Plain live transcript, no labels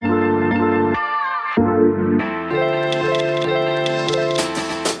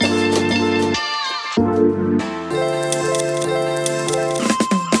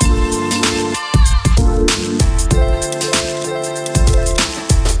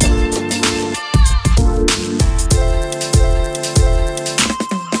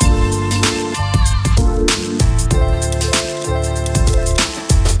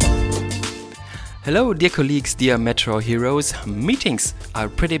Hello dear colleagues, dear Metro heroes. Meetings are a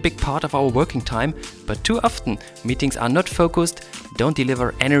pretty big part of our working time, but too often meetings are not focused, don't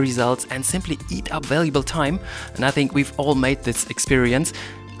deliver any results and simply eat up valuable time. And I think we've all made this experience.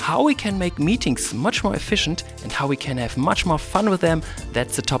 How we can make meetings much more efficient and how we can have much more fun with them,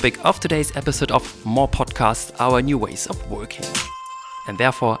 that's the topic of today's episode of More Podcasts, our new ways of working. And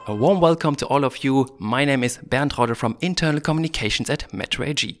therefore, a warm welcome to all of you. My name is Bernd Raude from Internal Communications at Metro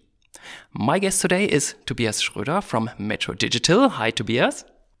AG. My guest today is Tobias Schröder from Metro Digital. Hi, Tobias.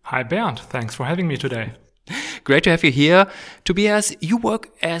 Hi, Bernd. Thanks for having me today. Great to have you here. Tobias, you work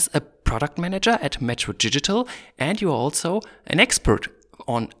as a product manager at Metro Digital and you are also an expert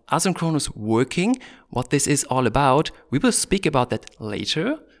on asynchronous working. What this is all about, we will speak about that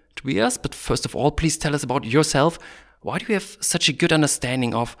later, Tobias. But first of all, please tell us about yourself. Why do you have such a good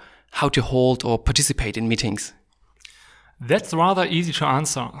understanding of how to hold or participate in meetings? That's rather easy to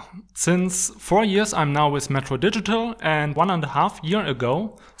answer. Since 4 years I'm now with Metro Digital, and 1.5 years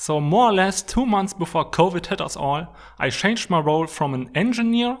ago, so more or less 2 months before COVID hit us all, I changed my role from an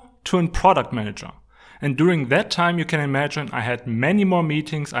engineer to a product manager. And during that time, you can imagine I had many more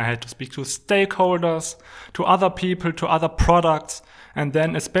meetings. I had to speak to stakeholders, to other people, to other products. And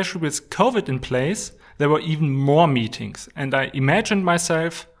then especially with COVID in place, there were even more meetings. And I imagined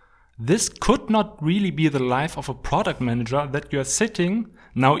myself, this could not really be the life of a product manager, that you're sitting,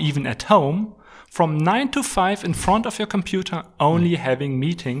 now even at home, from 9 to 5 in front of your computer, only having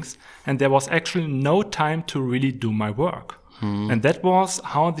meetings, and there was actually no time to really do my work. And that was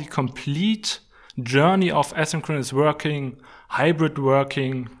how the complete journey of asynchronous working, hybrid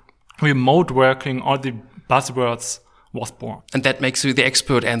working, remote working, all the buzzwords was born. And that makes you the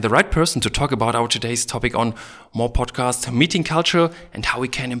expert and the right person to talk about our today's topic on More Podcast, meeting culture and how we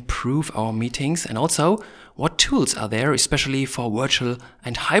can improve our meetings and also what tools are there, especially for virtual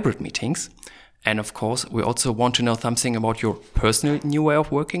and hybrid meetings. And of course, we also want to know something about your personal new way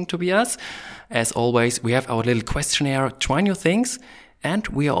of working, Tobias. As always, we have our little questionnaire, Try New Things. And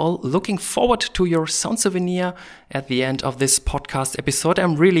we are all looking forward to your sound souvenir at the end of this podcast episode.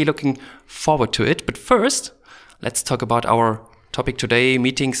 I'm really looking forward to it. But first, let's talk about our topic today,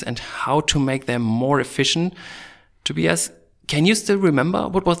 meetings and how to make them more efficient. Tobias, can you still remember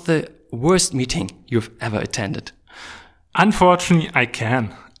what was the worst meeting you've ever attended? Unfortunately, I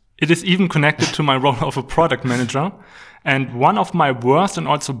can. It is even connected to my role of a product manager. And one of my worst and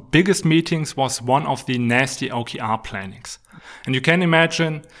also biggest meetings was one of the nasty OKR plannings. And you can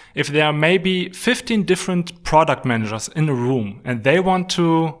imagine if there are maybe 15 different product managers in a room and they want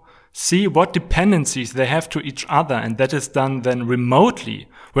to see what dependencies they have to each other, and that is done then remotely,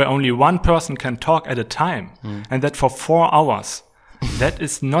 where only one person can talk at a time, and that for 4 hours. That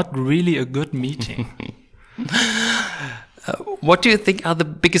is not really a good meeting. What do you think are the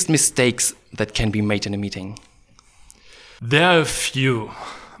biggest mistakes that can be made in a meeting? There are a few.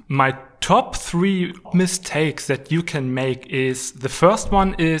 My top 3 mistakes that you can make is, the first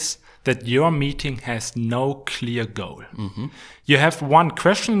one is that your meeting has no clear goal. You have one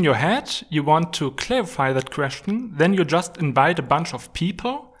question in your head, you want to clarify that question, then you just invite a bunch of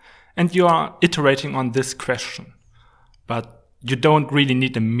people and you are iterating on this question. But you don't really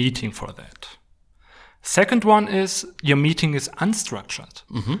need a meeting for that. Second one is your meeting is unstructured.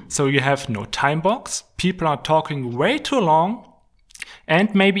 So you have no time box, people are talking way too long,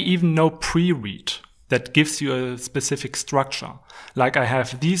 and maybe even no pre-read that gives you a specific structure. Like I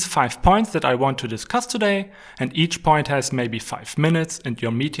have these 5 points that I want to discuss today, and each point has maybe 5 minutes, and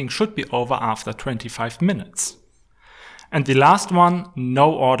your meeting should be over after 25 minutes. And the last one,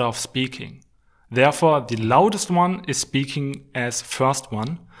 no order of speaking. Therefore, the loudest one is speaking as first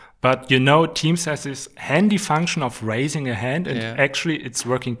one. But you know, Teams has this handy function of raising a hand, and actually it's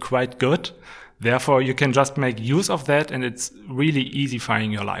working quite good. Therefore, you can just make use of that, and it's really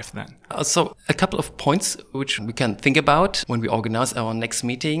easifying your life then. So a couple of points which we can think about when we organize our next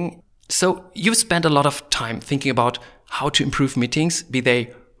meeting. So you've spent a lot of time thinking about how to improve meetings, be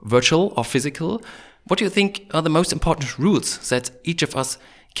they virtual or physical. What do you think are the most important rules that each of us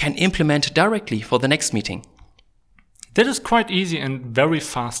can implement directly for the next meeting? That is quite easy and very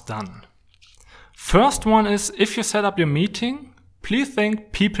fast done. First one is, if you set up your meeting, please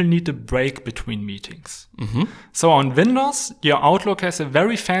think people need a break between meetings. So on Windows, your Outlook has a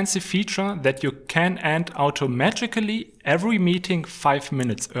very fancy feature that you can end automatically every meeting 5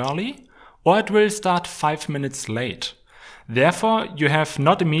 minutes early, or it will start 5 minutes late. Therefore, you have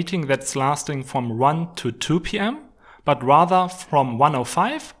not a meeting that's lasting from 1 to 2 p.m., but rather from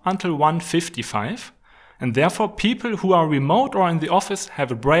 1:05 until 1:55. And therefore, people who are remote or in the office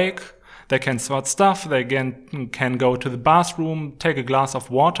have a break. They can sort stuff. They can go to the bathroom, take a glass of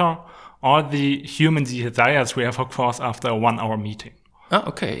water, or the human desires we have, of course, after a 1 hour meeting. Oh,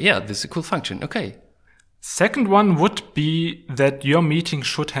 okay. Yeah, this is a cool function. Okay. Second one would be that your meeting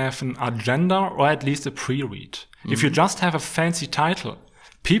should have an agenda or at least a pre-read. If you just have a fancy title,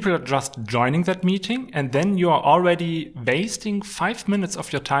 people are just joining that meeting and then you are already wasting 5 minutes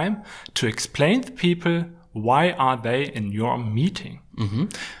of your time to explain to people why are they in your meeting.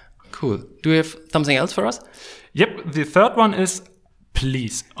 Cool. Do you have something else for us? Yep. The third one is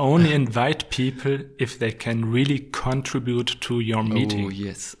please only invite people if they can really contribute to your meeting. Oh,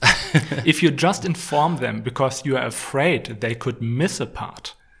 yes. If you just inform them because you are afraid they could miss a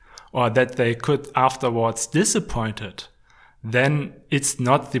part or that they could afterwards disappointed, then it's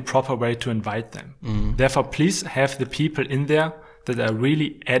not the proper way to invite them. Therefore, please have the people in there that are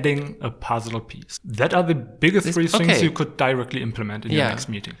really adding a puzzle piece. That are the biggest three things you could directly implement in your next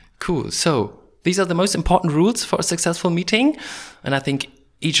meeting. Cool. So these are the most important rules for a successful meeting. And I think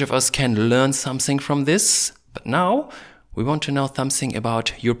each of us can learn something from this. But now we want to know something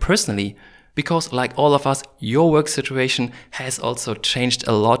about you personally. Because like all of us, your work situation has also changed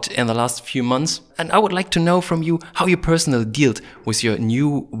a lot in the last few months. And I would like to know from you how you personally dealt with your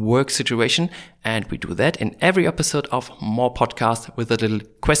new work situation. And we do that in every episode of More Podcast with a little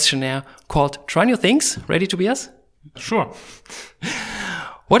questionnaire called Try New Things. Ready, Tobias? Sure.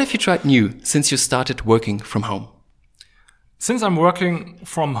 What have you tried new since you started working from home? Since I'm working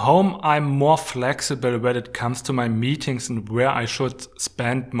from home, I'm more flexible when it comes to my meetings and where I should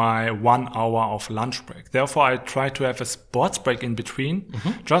spend my 1 hour of lunch break. Therefore, I try to have a sports break in between.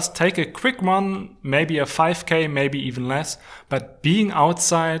 Just take a quick run, maybe a 5K, maybe even less. But being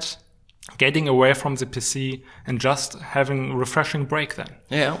outside, getting away from the PC and just having a refreshing break then.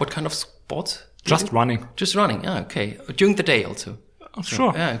 Yeah, what kind of sports? Just running. Just running, okay. During the day also?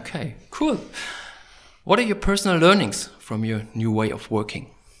 Sure. Yeah, okay, cool. What are your personal learnings from your new way of working?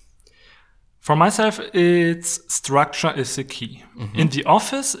 For myself, it's structure is the key. In the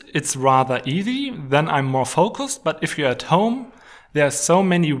office, it's rather easy. Then I'm more focused. But if you're at home, there are so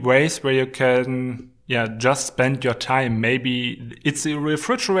many ways where you can just spend your time. Maybe it's the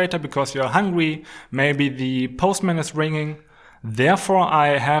refrigerator because you're hungry. Maybe the postman is ringing. Therefore,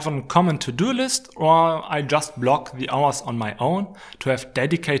 I have a common to-do list, or I just block the hours on my own to have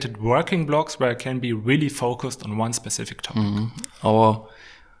dedicated working blocks where I can be really focused on one specific topic. Our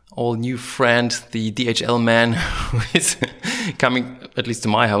all new friend, the DHL man, who is coming at least to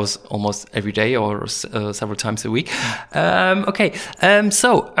my house almost every day or several times a week.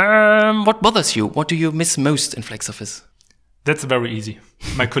 So what bothers you? What do you miss most in FlexOffice? That's very easy.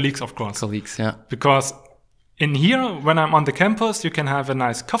 My colleagues, of course. Colleagues, yeah. Because in here, when I'm on the campus, you can have a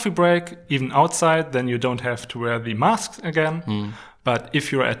nice coffee break, even outside, then you don't have to wear the masks again. But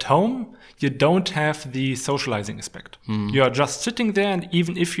if you're at home, you don't have the socializing aspect. You are just sitting there, and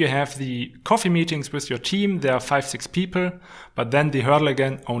even if you have the coffee meetings with your team, there are 5-6 people, but then the hurdle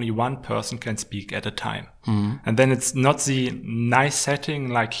again, only one person can speak at a time. And then it's not the nice setting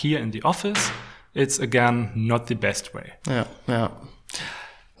like here in the office. It's again, not the best way. Yeah.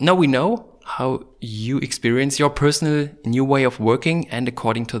 Now we know how you experience your personal new way of working, and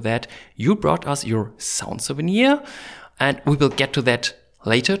according to that, you brought us your sound souvenir, and we will get to that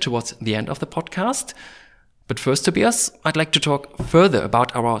later towards the end of the podcast. But first, Tobias, I'd like to talk further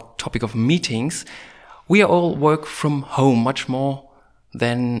about our topic of meetings. We all work from home much more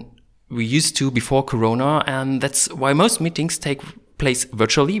than we used to before Corona, and that's why most meetings take place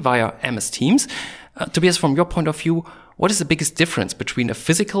virtually via MS Teams. Tobias, from your point of view, what is the biggest difference between a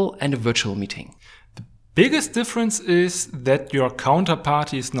physical and a virtual meeting? The biggest difference is that your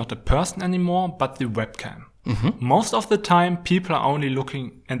counterparty is not a person anymore, but the webcam. Most of the time, people are only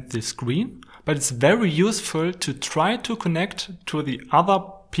looking at the screen, but it's very useful to try to connect to the other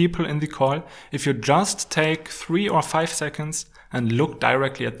people in the call. If you just take 3 or 5 seconds and look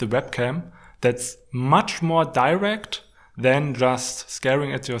directly at the webcam, that's much more direct than just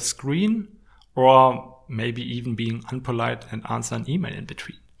staring at your screen or maybe even being unpolite and answer an email in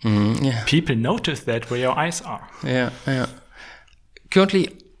between. People notice that where your eyes are. Yeah.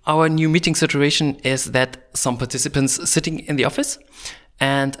 Currently, our new meeting situation is that some participants sitting in the office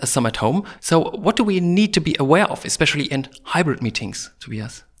and some at home. So what do we need to be aware of, especially in hybrid meetings,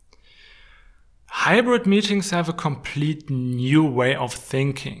 Tobias? Hybrid meetings have a complete new way of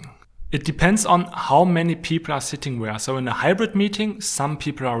thinking. It depends on how many people are sitting where. So in a hybrid meeting, some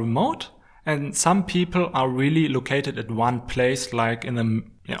people are remote, and some people are really located at one place, like in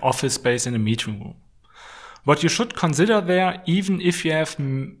an office space in a meeting room. What you should consider there, even if you have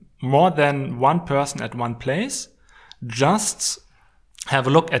more than one person at one place, just have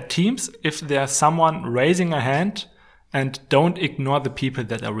a look at Teams if there's someone raising a hand, and don't ignore the people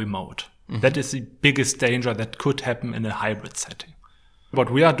that are remote. That is the biggest danger that could happen in a hybrid setting.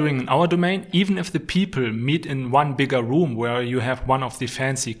 What we are doing in our domain, even if the people meet in one bigger room where you have one of the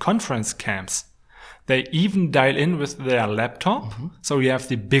fancy conference camps, they even dial in with their laptop. So you have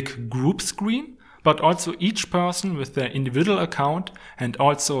the big group screen, but also each person with their individual account, and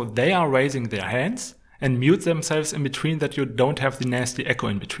also they are raising their hands and mute themselves in between, that you don't have the nasty echo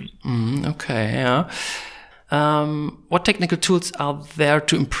in between. Okay, yeah. What technical tools are there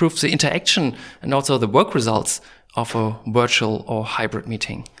to improve the interaction and also the work results of a virtual or hybrid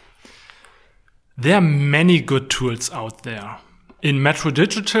meeting? There are many good tools out there. In Metro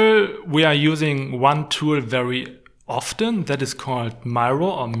Digital, we are using one tool very often that is called Miro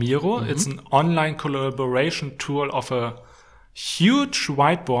or Miro. It's an online collaboration tool of a huge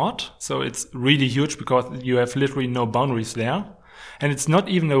whiteboard. So it's really huge because you have literally no boundaries there. And it's not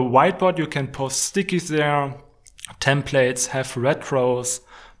even a whiteboard. You can post stickies there, templates, have retros,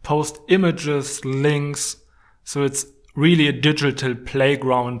 post images, links. So it's really a digital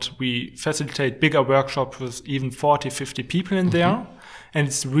playground. We facilitate bigger workshops with even 40, 50 people in there. And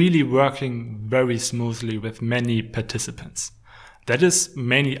it's really working very smoothly with many participants. That is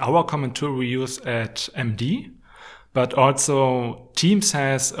mainly our common tool we use at MD. But also Teams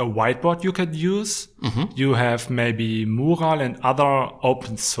has a whiteboard you could use. You have maybe Mural and other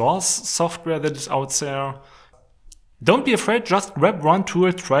open source software that is out there. Don't be afraid, just grab one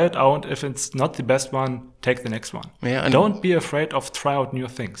tool, try it out. If it's not the best one, take the next one. Yeah, don't be afraid of try out new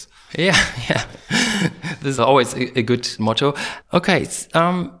things. Yeah. This is always a good motto. Okay,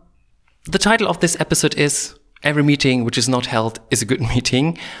 the title of this episode is Every Meeting Which Is Not Held Is a Good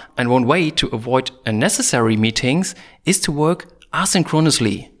Meeting. And one way to avoid unnecessary meetings is to work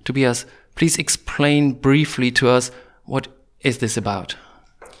asynchronously. Tobias, please explain briefly to us, what is this about?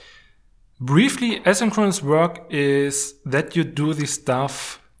 Briefly, asynchronous work is that you do this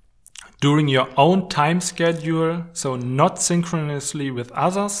stuff during your own time schedule, so not synchronously with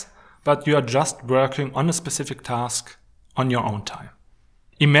others, but you are just working on a specific task on your own time.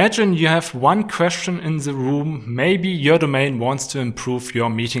 Imagine you have one question in the room. Maybe your domain wants to improve your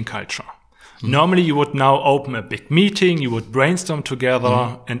meeting culture. Normally you would now open a big meeting, you would brainstorm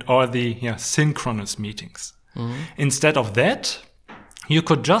together and all the synchronous meetings. Instead of that, you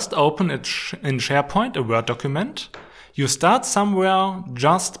could just open it in SharePoint, a Word document. You start somewhere,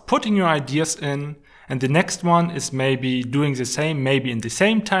 just putting your ideas in, and the next one is maybe doing the same, maybe in the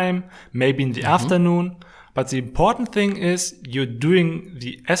same time, maybe in the afternoon. But the important thing is you're doing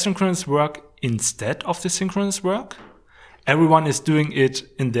the asynchronous work instead of the synchronous work. Everyone is doing it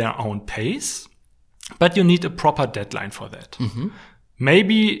in their own pace, but you need a proper deadline for that.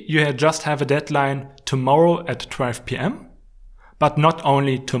 Maybe you just have a deadline tomorrow at 12 p.m., but not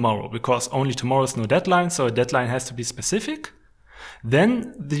only tomorrow, because only tomorrow is no deadline, so a deadline has to be specific.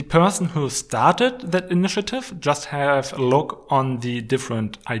 Then the person who started that initiative just have a look on the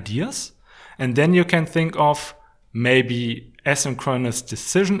different ideas. And then you can think of maybe asynchronous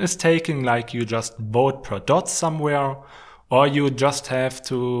decision is taken, like you just vote per dot somewhere, or you just have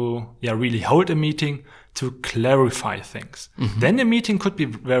to really hold a meeting to clarify things. Then a meeting could be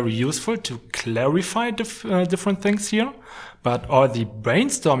very useful to clarify different things here, but all the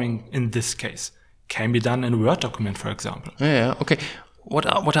brainstorming in this case can be done in a Word document, for example. Yeah, okay. What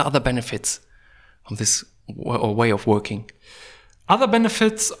are other benefits of this way of working? Other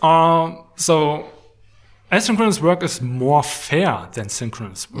benefits are, so asynchronous work is more fair than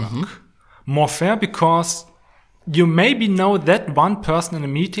synchronous work. More fair because you maybe know that one person in a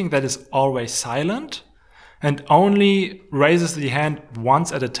meeting that is always silent and only raises the hand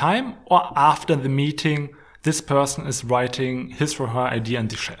once at a time, or after the meeting, this person is writing his or her idea in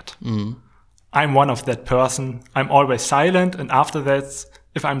the chat. I'm one of that person. I'm always silent, and after that,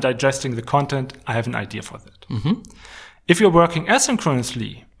 if I'm digesting the content, I have an idea for that. If you're working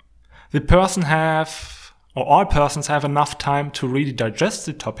asynchronously, the person all persons have enough time to really digest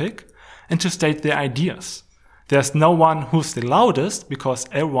the topic and to state their ideas. There's no one who's the loudest because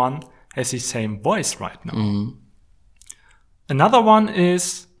everyone has the same voice right now. Another one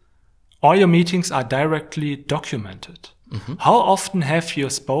is all your meetings are directly documented. How often have you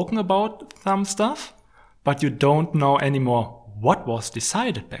spoken about some stuff, but you don't know anymore what was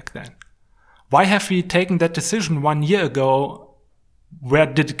decided back then? Why have we taken that decision 1 year ago? Where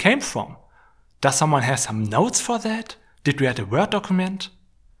did it came from? Does someone have some notes for that? Did we have a Word document?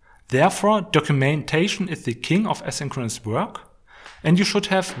 Therefore, documentation is the king of asynchronous work, and you should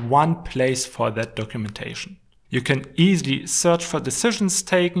have one place for that documentation. You can easily search for decisions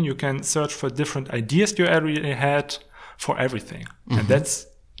taken, you can search for different ideas you already had, for everything. And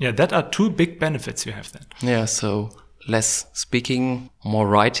that are two big benefits you have then. Yeah, so less speaking, more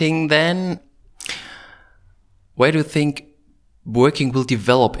writing then. Where do you think working will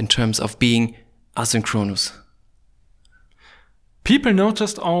develop in terms of being asynchronous? People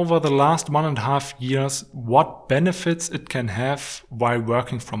noticed over the last 1.5 years what benefits it can have while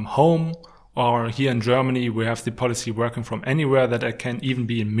working from home, or here in Germany we have the policy working from anywhere, that I can even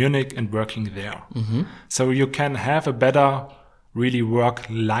be in Munich and working there. So you can have a better really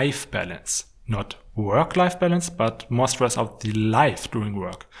work-life balance. Not work-life balance, but more stress out the life during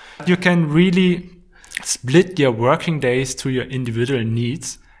work. You can really split your working days to your individual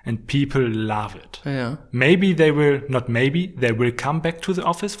needs, and people love it. Yeah. Maybe they will, not maybe, they will come back to the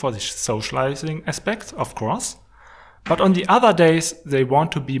office for the socializing aspect, of course. But on the other days, they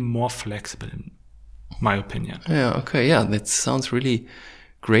want to be more flexible, in my opinion. Yeah, okay. Yeah, that sounds really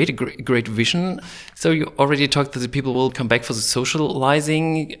great. A great vision. So you already talked that the people will come back for the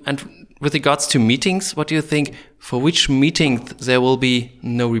socializing. And with regards to meetings, what do you think? For which meeting there will be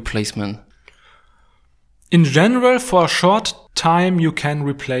no replacement? In general, for a short time, you can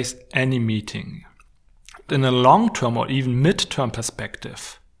replace any meeting. In a long-term or even mid-term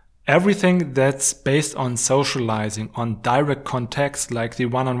perspective, everything that's based on socializing, on direct contacts, like the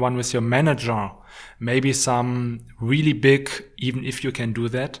one-on-one with your manager, maybe some really big, even if you can do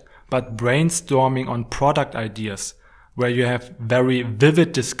that, but brainstorming on product ideas, where you have very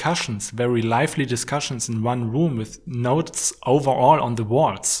vivid discussions, very lively discussions in one room with notes overall on the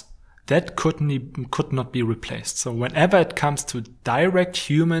walls. That could not be replaced. So whenever it comes to direct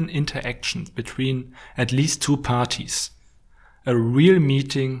human interactions between at least two parties, a real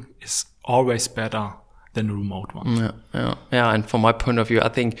meeting is always better than a remote one. Yeah. And from my point of view, I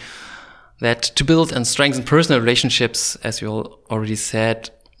think that to build and strengthen personal relationships, as you already said,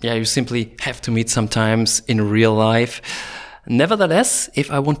 you simply have to meet sometimes in real life. Nevertheless,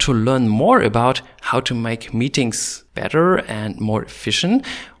 if I want to learn more about how to make meetings better and more efficient,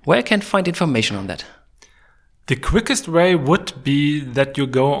 where can I find information on that? The quickest way would be that you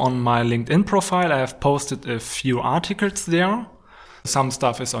go on my LinkedIn profile. I have posted a few articles there. Some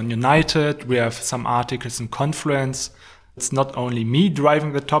stuff is on United. We have some articles in Confluence. It's not only me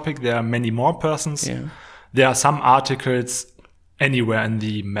driving the topic. There are many more persons. Yeah. There are some articles anywhere in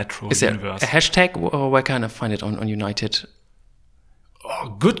the Metro universe. Is there a hashtag, or where can I find it on United?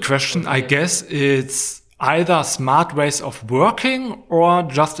 Oh, good question. I guess it's either smart ways of working or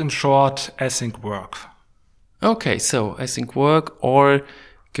just in short async work. Okay, so async work, or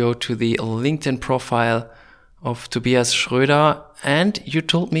go to the LinkedIn profile of Tobias Schröder. And you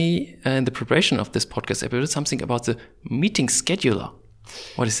told me in the preparation of this podcast episode something about the meeting scheduler.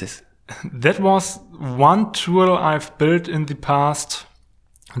 What is this? That was one tool I've built in the past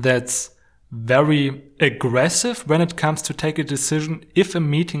that's very aggressive when it comes to take a decision if a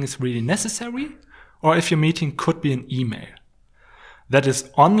meeting is really necessary or if your meeting could be an email. That is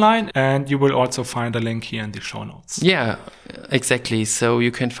online, and you will also find a link here in the show notes. Yeah, exactly. So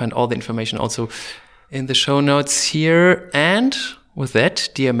you can find all the information also in the show notes here. And with that,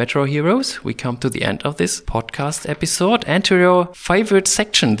 dear Metro Heroes, we come to the end of this podcast episode and to your favorite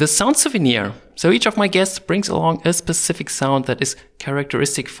section, the sound souvenir. So each of my guests brings along a specific sound that is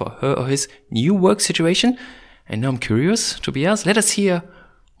characteristic for her or his new work situation. And now I'm curious, Tobias, let us hear,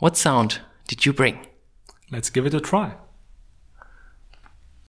 what sound did you bring? Let's give it a try.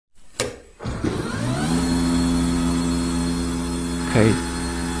 Okay,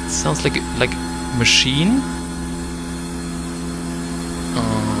 it sounds like a machine.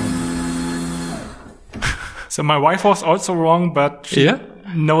 So my wife was also wrong, but she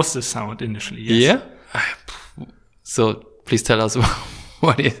knows the sound initially. Yes. Yeah. So please tell us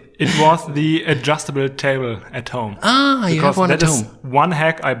what it is. It was the adjustable table at home. Ah, you have one at home. That is one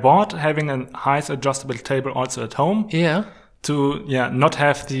hack I bought, having a nice adjustable table also at home. Yeah. To not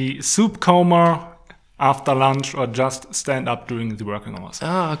have the soup coma after lunch or just stand up during the working hours.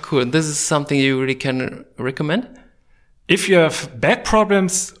 Ah, cool. This is something you really can recommend? If you have back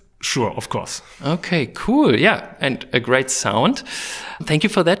problems, sure, of course. Okay, cool. Yeah, and a great sound. Thank you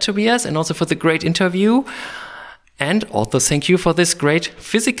for that, Tobias, and also for the great interview. And also thank you for this great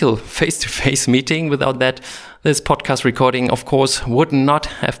physical face-to-face meeting. Without that, this podcast recording, of course, would not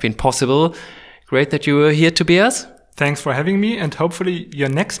have been possible. Great that you were here, Tobias. Thanks for having me, and hopefully your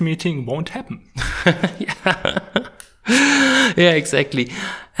next meeting won't happen. Yeah, exactly.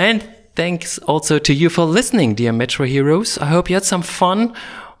 And thanks also to you for listening, dear Metro Heroes. I hope you had some fun.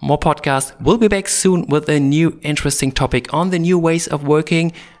 More podcasts will be back soon with a new interesting topic on the new ways of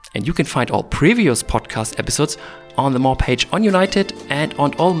working. And you can find all previous podcast episodes on the More page on United and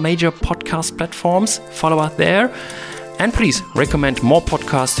on all major podcast platforms. Follow us there. And please recommend more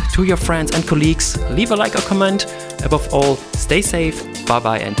podcasts to your friends and colleagues. Leave a like or comment. Above all, stay safe.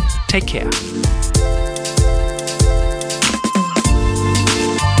 Bye-bye and take care.